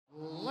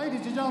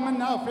ladies and gentlemen,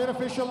 now for the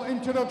official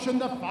introduction,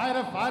 the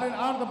fighter fighting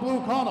out of the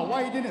blue corner,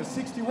 weighing in at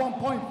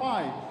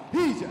 61.5.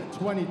 He's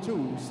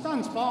 22,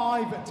 stands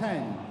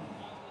 5'10".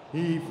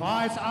 He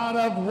fights out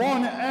of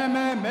One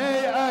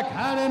MMA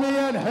Academy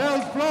and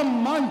hails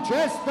from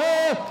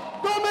Manchester,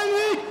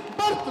 Bartlewicz.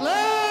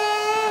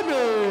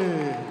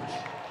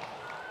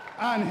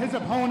 And his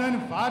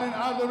opponent fighting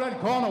out of the red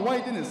corner,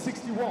 weighing in at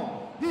 61.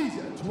 He's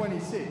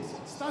 26,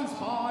 stands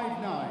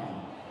 5'9".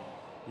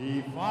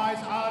 He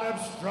fights out of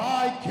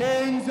Strike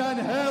Kings and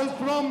hails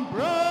from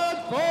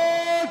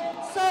Bradford,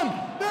 Sam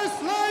the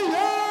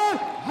Slayer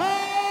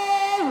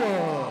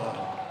Howard.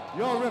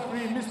 Your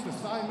referee, Mr.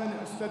 Simon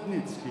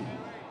Stadnitsky.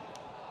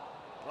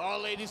 Well,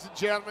 ladies and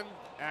gentlemen,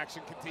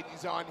 action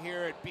continues on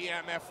here at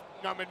BMF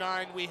number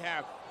 9. We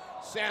have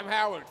Sam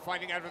Howard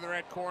fighting out of the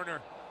red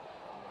corner.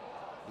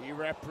 He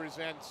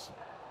represents,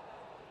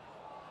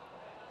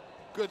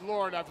 good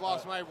Lord, I've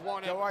lost my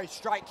one. Don't worry,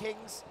 Strike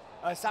Kings.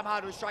 Sam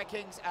Howard with Strike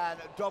Kings, and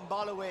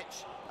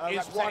Bartlewicz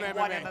is One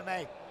MMA.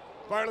 MMA.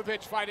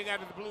 Bartlewicz fighting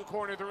out of the blue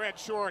corner, the red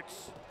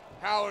shorts.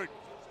 Howard,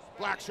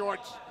 black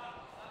shorts,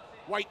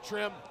 white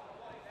trim.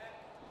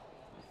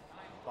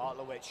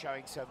 Bartlewicz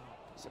showing some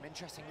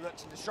interesting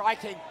looks in the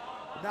striking.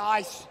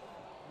 Nice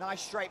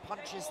straight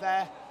punches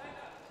there.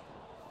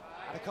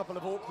 And a couple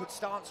of awkward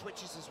stance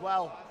switches as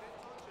well.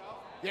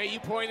 Yeah,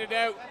 you pointed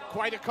out,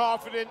 quite a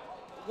confident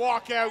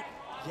walkout.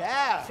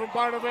 Yeah. From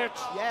Bartlewicz.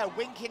 Yeah,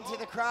 winking to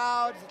the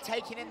crowd,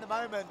 taking in the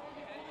moment.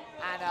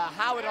 And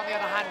Howard, on the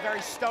other hand,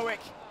 very stoic.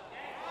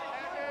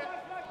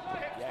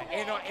 Yeah,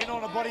 in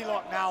on a body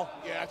lock now.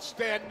 Yeah,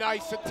 stand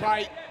nice and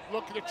tight,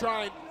 looking to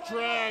try and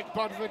drag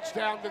Bartlewicz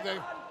down to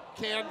the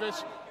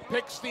canvas,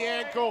 picks the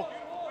ankle.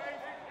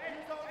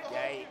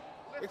 Yeah,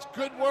 it's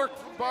good work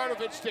from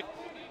Bartlewicz to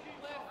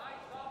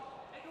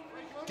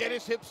get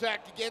his hip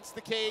sack against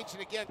the cage,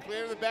 and again,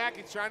 clear to the back.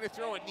 He's trying to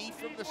throw a knee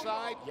from the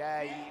side.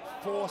 Yeah, he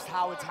forced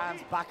Howard's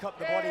hands back up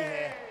the body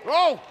here.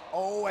 Oh!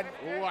 Oh, and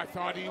I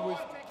thought he was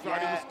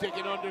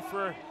digging under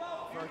for a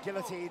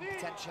guillotine,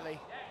 potentially.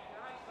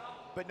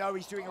 But no,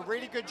 he's doing a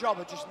really good job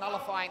of just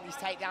nullifying these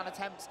takedown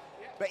attempts.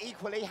 But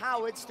equally,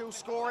 Howard still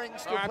scoring,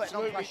 still putting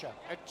on pressure.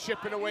 And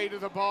chipping away to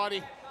the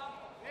body.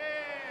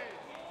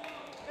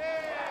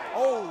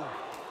 Oh!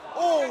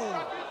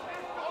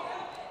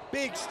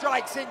 Big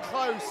strikes in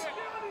close.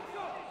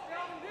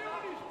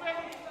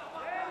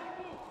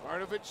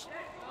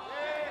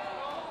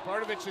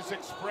 Bartlewicz's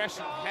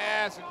expression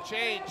hasn't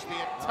changed the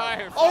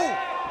entire fight.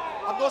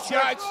 Oh! I'm not sure.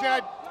 Judge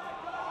said,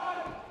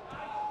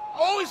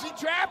 oh, is he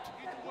trapped?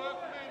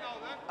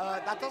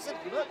 That doesn't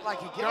look like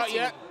a guillotine. Not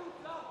yet.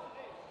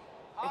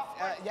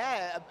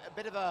 Yeah, a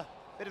bit of a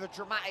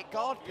dramatic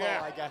guard pull,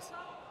 yeah. I guess.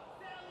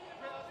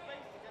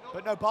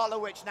 But no,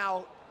 Bartlewicz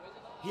now,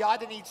 he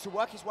either needs to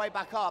work his way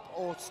back up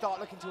or start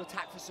looking to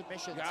attack for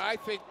submissions. Yeah, I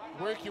think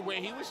work your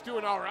way. He was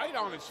doing all right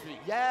on his feet.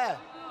 Yeah.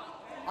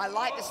 I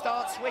like the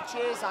stance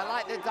switches. I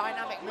like the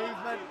dynamic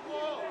movement.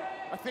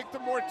 I think the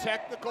more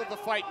technical the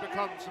fight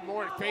becomes, the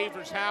more it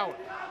favors Howard.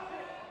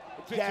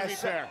 Yeah,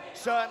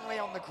 certainly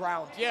on the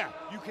ground. Yeah.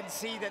 You can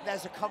see that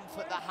there's a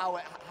comfort that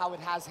Howard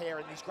has here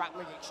in these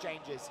grappling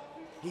exchanges.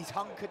 He's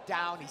hunkered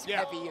down, he's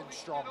heavy and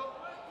strong.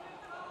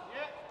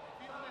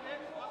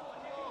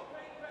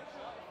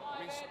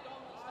 He's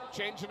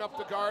changing up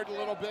the guard a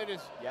little bit.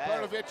 Is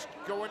Bartlewicz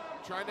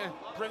trying to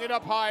bring it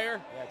up higher.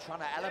 Yeah,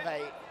 trying to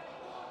elevate.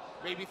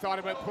 Maybe thought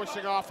about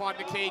pushing off on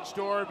the cage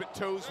door, but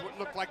toes would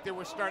look like they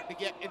were starting to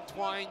get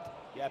entwined.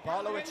 Yeah,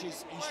 Bartlewicz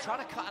he's trying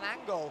to cut an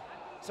angle,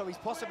 so he's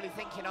possibly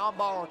thinking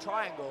armbar or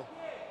triangle.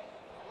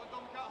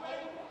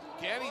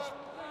 Again,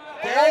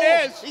 there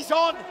it is. He's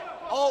on.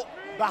 Oh,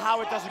 but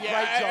Howard does a great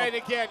job. And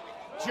again,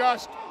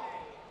 just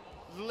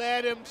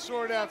let him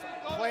sort of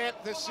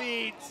plant the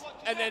seeds,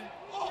 and then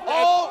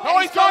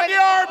he's on the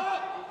arm.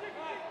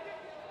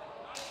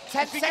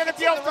 10 Is he going to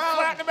be able to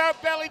flatten him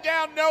out, belly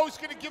down? No, he's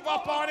going to give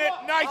up on it.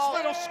 Nice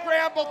little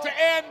scramble to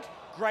end.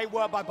 Great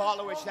work by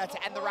Bartlewicz there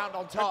to end the round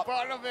on top.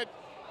 Bartlewicz,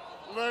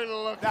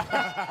 look,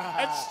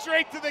 and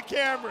straight to the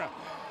camera.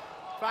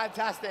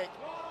 Fantastic.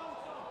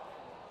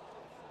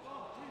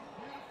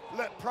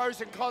 Look,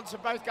 pros and cons for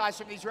both guys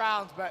from these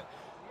rounds, but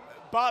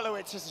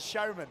Bartlewicz is a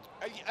showman.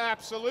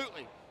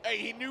 Absolutely. Hey,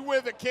 he knew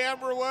where the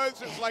camera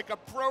was. It's like a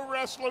pro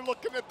wrestler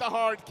looking at the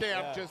hard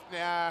cam. Yeah. Just,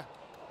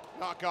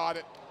 not got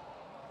it.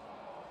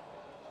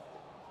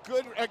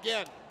 Good,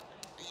 again,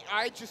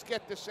 I just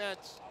get the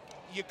sense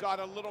you got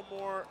a little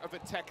more of a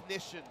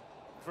technician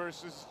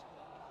versus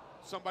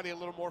somebody a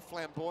little more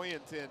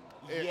flamboyant in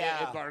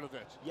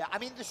Bartlewicz. Yeah, I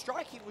mean, the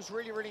striking was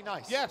really, really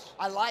nice. Yes.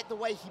 I like the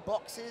way he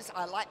boxes.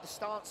 I like the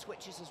stance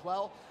switches as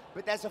well.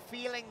 But there's a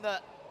feeling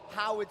that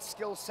Howard's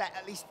skill set,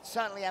 at least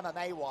certainly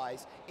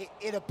MMA-wise,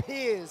 it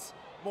appears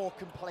more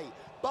complete.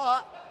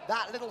 But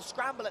that little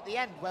scramble at the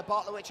end where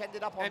Bartlewicz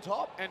ended up on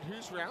top. And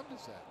whose round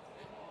is that?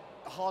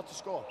 Hard to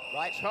score,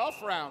 right? Tough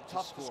round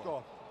to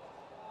score.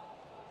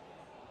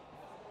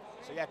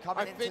 So yeah,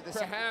 coming into the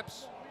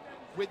perhaps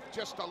with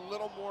just a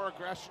little more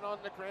aggression on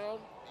the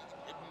ground,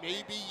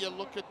 maybe you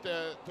look at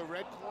the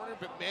red corner,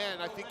 but man,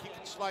 I think you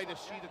can slide a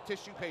sheet of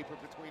tissue paper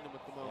between them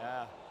at the moment.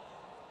 Yeah.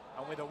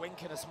 And with a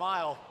wink and a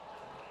smile,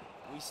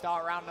 we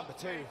start round number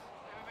 2.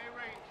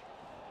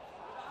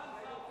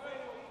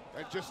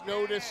 I just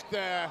noticed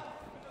the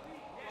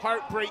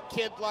Heartbreak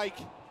Kid-like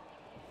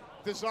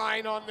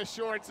design on the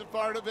shorts of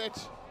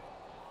Bartlewicz.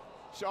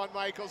 Shawn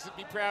Michaels would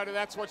be proud of.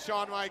 That's what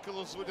Shawn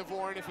Michaels would have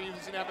worn if he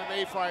was an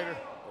MMA fighter.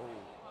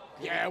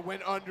 Oh, yeah,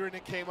 went under and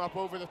it came up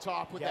over the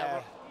top with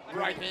that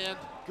right hand.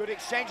 Good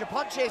exchange of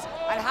punches,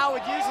 and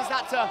Howard uses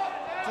that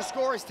to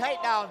score his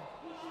takedown.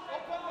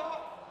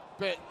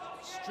 But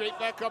straight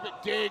back up, it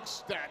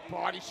digs that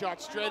body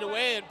shot straight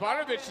away, and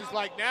Bartlewicz is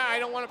like, nah, I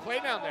don't want to play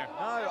down there.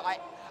 No,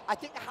 I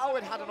think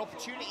Howard had an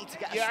opportunity to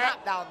get a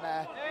snap down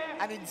there,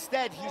 and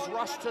instead he's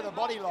rushed to the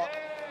body lock.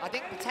 I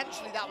think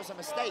potentially that was a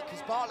mistake,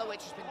 because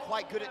Bartlewicz has been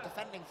quite good at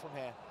defending from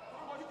here.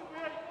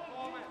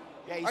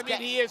 Yeah, I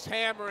mean, he is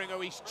hammering,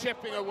 he's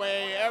chipping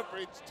away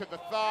to the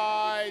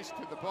thighs,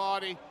 to the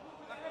body.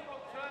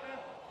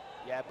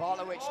 Yeah,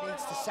 Bartlewicz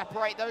needs to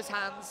separate those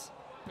hands.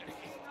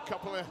 A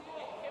couple of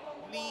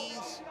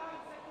knees.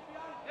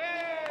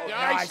 Oh,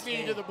 nice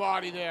knee to the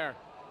body there.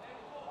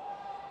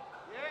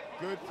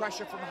 Good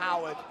pressure from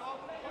Howard,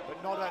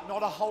 but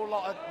not a whole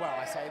lot of, well,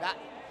 I say that.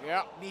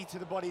 Yeah. Knee to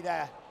the body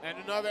there. And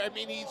another, I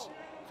mean, he's...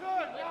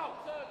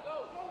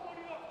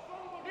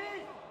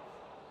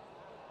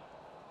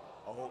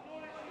 Oh,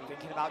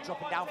 thinking about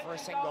dropping down for a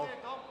single.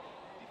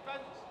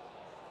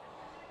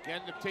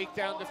 Again, the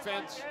takedown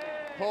defense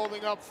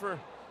holding up for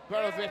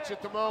Bartlewicz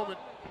at the moment.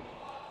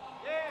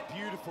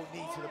 Beautiful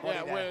knee to the body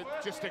there. We're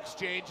just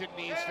exchanging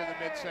knees to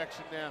the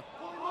midsection now.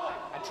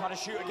 And trying to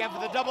shoot again for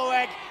the double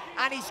leg,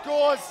 and he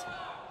scores.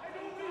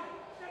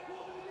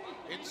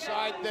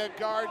 Inside the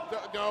guard,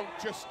 no,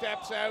 just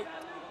steps out.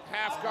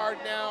 Half guard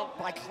now.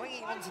 By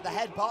clinging onto the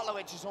head,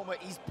 Bartlewicz is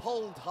he's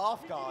pulled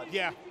half guard.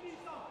 Yeah.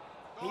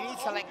 He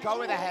needs to let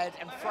go of the head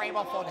and frame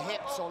off on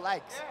hips or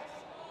legs.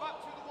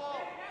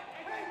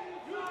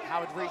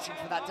 Howard reaching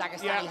for that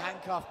Dagestani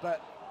handcuff,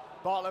 but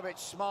Bartlewicz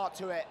smart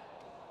to it.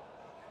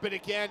 But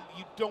again,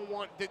 you don't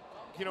want the,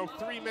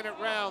 3-minute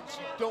rounds.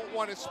 You don't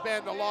want to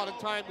spend a lot of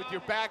time with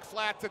your back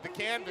flat to the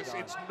canvas.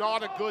 It's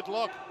not a good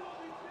look.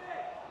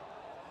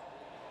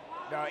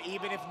 No,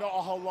 even if not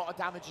a whole lot of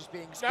damage is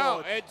being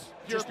No, scored.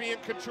 you're being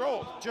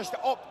controlled. Just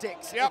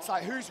optics. Yep. It's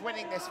like, who's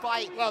winning this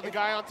fight? Well, the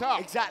guy on top.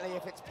 Exactly.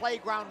 If it's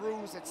playground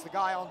rules, it's the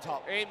guy on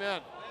top.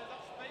 Amen.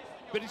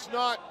 But he's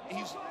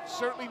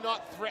certainly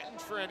not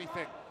threatened for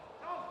anything.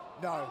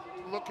 No.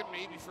 Looking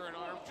maybe for an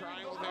arm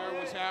triangle there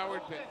was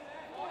Howard, but...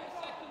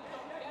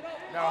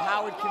 No,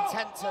 Howard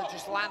content to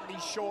just land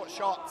these short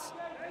shots.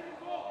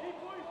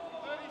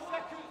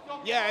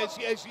 Yeah,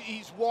 as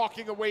he's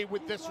walking away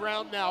with this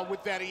round now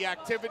with that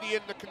activity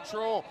and the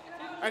control.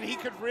 And he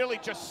could really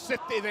just sit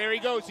there. There he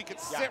goes. He could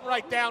sit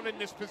right down in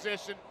this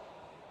position.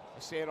 I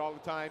say it all the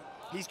time.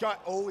 He's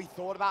got, he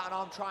thought about an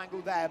arm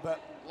triangle there,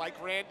 but... Like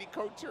Randy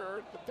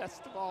Couture, the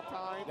best of all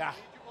time. Yeah.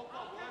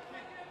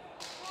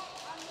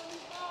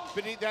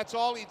 But that's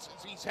all,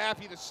 he's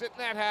happy to sit in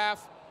that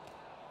half,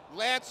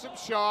 land some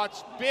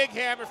shots, big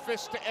hammer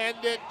fist to end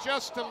it,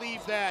 just to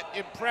leave that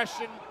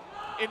impression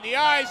in the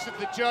eyes of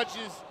the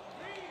judges,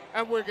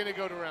 and we're going to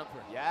go to round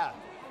 3. Yeah,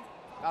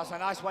 that was a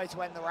nice way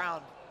to end the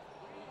round.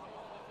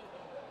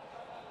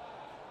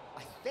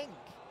 I think,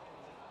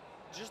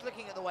 just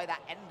looking at the way that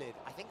ended,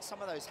 I think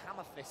some of those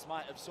hammer fists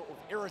might have sort of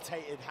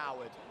irritated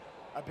Howard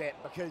a bit,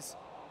 because,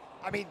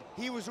 I mean,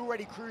 he was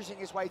already cruising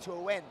his way to a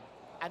win.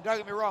 And don't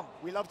get me wrong,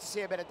 we love to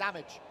see a bit of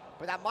damage,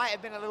 but that might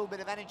have been a little bit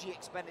of energy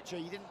expenditure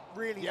you didn't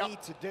really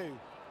need to do.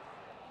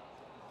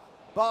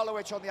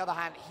 Bartlewicz, on the other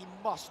hand, he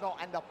must not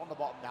end up on the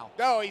bottom now.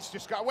 No, he's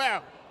just got,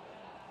 well,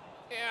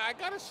 yeah, I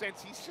got a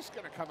sense he's just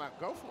going to come out and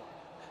go for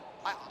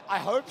it. I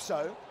hope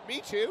so.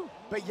 Me too.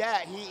 But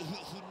yeah,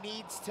 he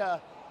needs to,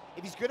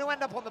 if he's going to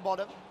end up on the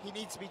bottom, he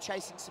needs to be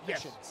chasing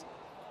submissions. Yes.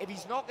 If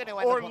he's not going to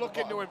end up on the bottom. Or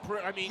looking to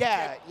improve, I mean,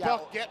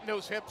 getting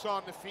those hips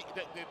on the feet,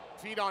 the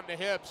feet on the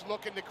hips,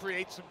 looking to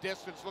create some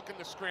distance, looking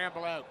to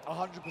scramble out.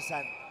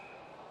 100%.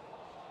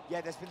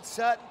 Yeah, there's been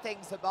certain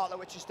things that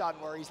Bartlewicz has done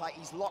where he's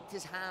locked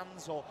his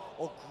hands or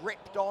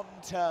gripped on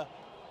to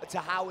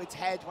Howard's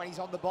head when he's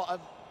on the bottom.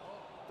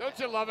 Don't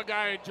you love a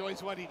guy who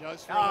enjoys what he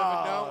does for a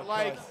living? No,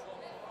 like,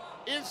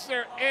 is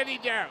there any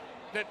doubt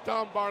that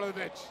Dom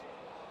Bartlewicz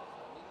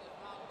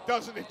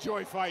doesn't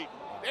enjoy fighting?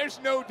 There's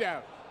no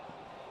doubt.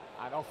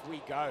 And off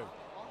we go.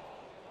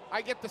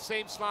 I get the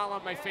same smile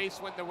on my face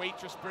when the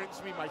waitress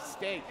brings me my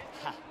steak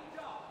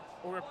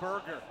or a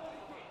burger.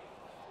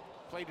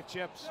 Plate of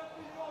chips.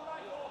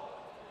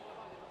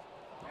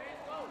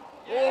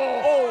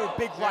 Oh,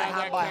 big right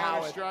hand by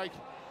Howard. Strike.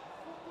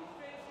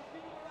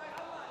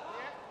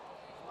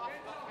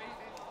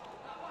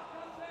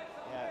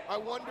 Yeah. I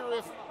wonder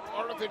if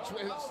Bartlewicz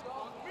is,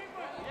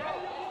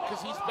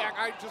 because he's back.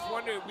 I just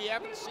wonder, we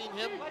haven't seen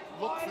him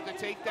look for the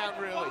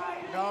takedown really.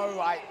 No,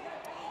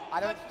 I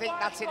don't think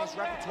that's in his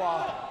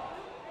repertoire.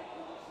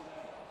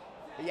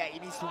 But yeah, he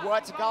needs to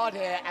work to guard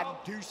here and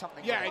do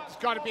something. Yeah, it's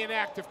got to be an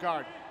active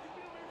guard.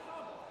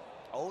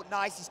 Oh,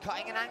 nice. He's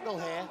cutting an angle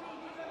here.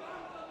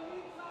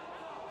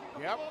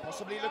 Yep.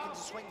 Possibly looking to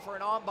swing for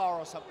an armbar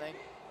or something.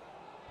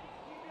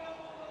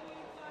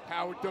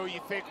 Howard, though, you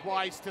think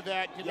wise to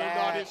that. You know,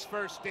 not his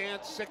first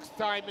dance, 6th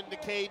time in the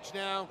cage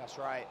now. That's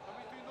right.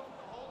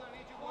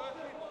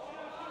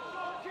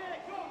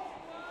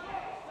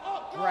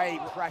 Great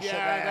pressure there.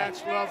 Yeah,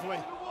 that's lovely.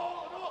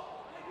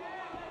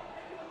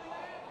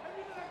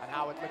 And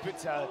Howard looking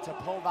to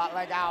pull that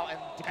leg out and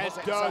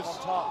deposit himself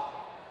on top.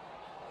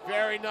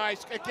 Very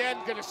nice. Again,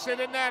 gonna sit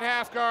in that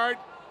half guard.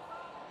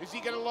 Is he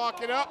gonna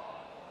lock it up?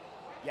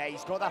 Yeah,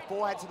 he's got that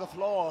forehead to the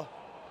floor.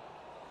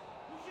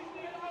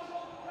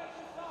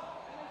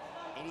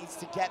 He needs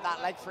to get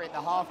that leg free in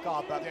the half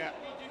guard, but yeah,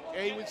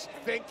 he was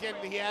thinking,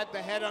 he had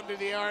the head under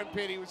the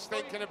armpit. He was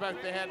thinking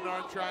about the head and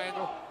arm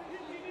triangle.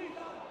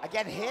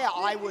 Again, here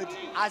I would,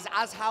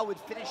 as Howard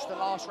finished the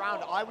last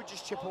round, I would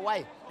just chip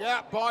away.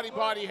 Yeah, body,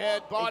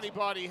 head,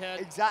 body,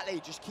 head.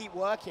 Exactly, just keep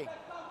working.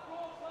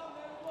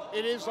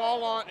 It is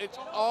all on, it's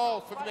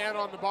all for the man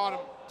on the bottom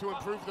to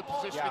improve the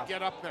position and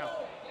get up now.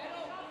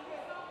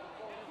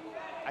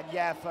 And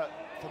yeah, for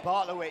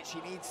Bartlewicz,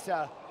 he needs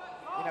to,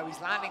 you know, he's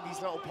landing these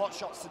little pot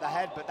shots to the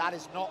head, but that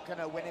is not going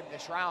to win him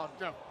this round.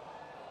 No.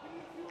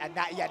 And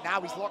that, yeah,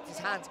 now he's locked his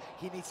hands.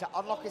 He needs to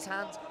unlock his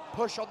hands,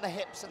 push on the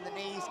hips and the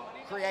knees,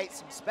 create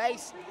some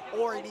space,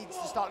 or he needs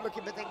to start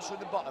looking for things from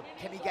the bottom.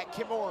 Can he get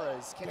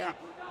kimuras? Can he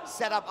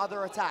set up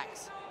other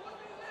attacks?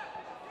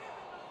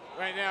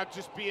 Right now,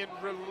 just being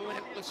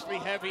relentlessly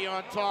heavy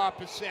on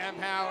top is Sam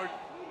Howard.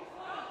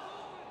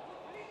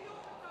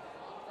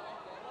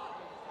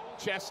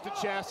 Chest to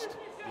chest.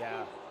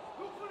 Yeah.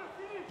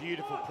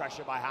 Beautiful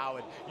pressure by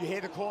Howard. You hear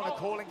the corner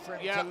calling for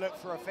him to look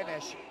for a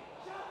finish.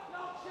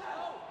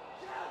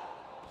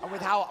 And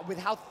with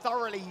how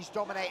thoroughly he's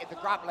dominated the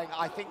grappling,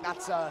 I think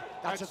that's a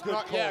good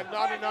call. Yeah,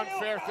 not an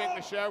unfair thing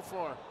to shout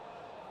for.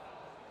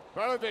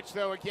 Bartlewicz,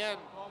 though, again,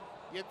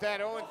 get that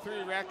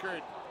 0-3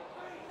 record.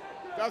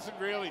 Doesn't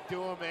really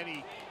do him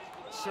any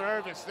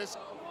service.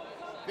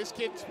 This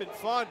kid's been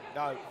fun.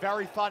 No,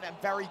 very fun and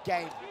very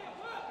game.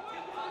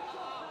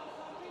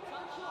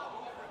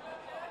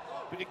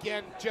 But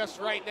again, just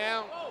right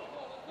now,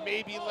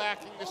 maybe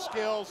lacking the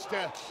skills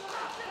to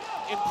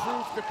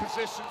improve the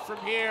position from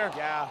here.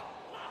 Yeah.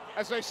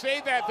 As I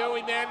say that, though,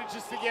 he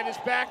manages to get his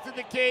back to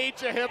the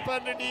cage, a hip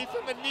underneath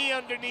him, a knee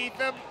underneath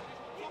him.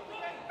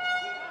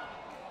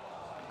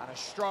 And a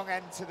strong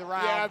end to the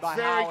round by Howard.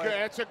 Yeah, very good.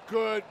 That's a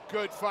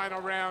good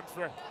final round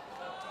for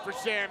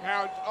Sam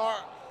Howard.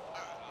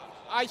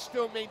 I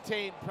still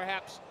maintain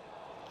perhaps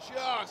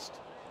just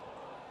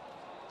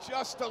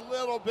a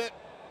little bit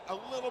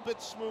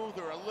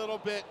smoother, a little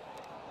bit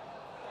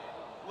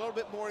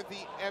more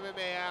the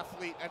MMA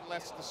athlete and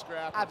less the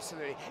scrapper.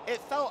 Absolutely. It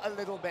felt a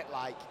little bit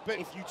like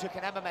if you took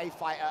an MMA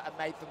fighter and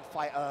made them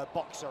fight a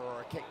boxer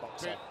or a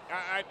kickboxer.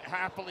 I'd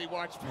happily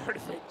watch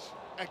Bartlewicz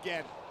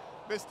again.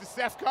 Mr.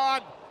 Seth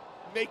Khan,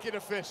 make it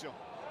official.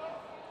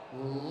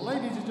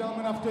 Ladies and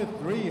gentlemen, after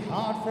 3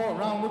 hard-fought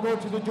rounds, we go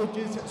to the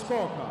judges'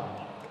 scorecard.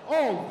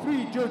 All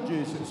 3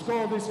 judges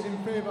score this in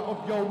favor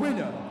of your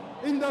winner.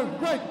 In the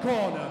red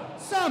corner,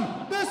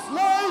 Sam the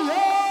Slayer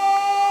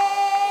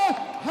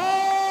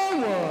Howard.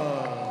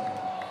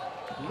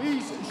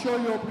 Please show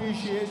your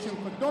appreciation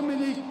for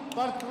Dominic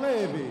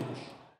Bartlewicz.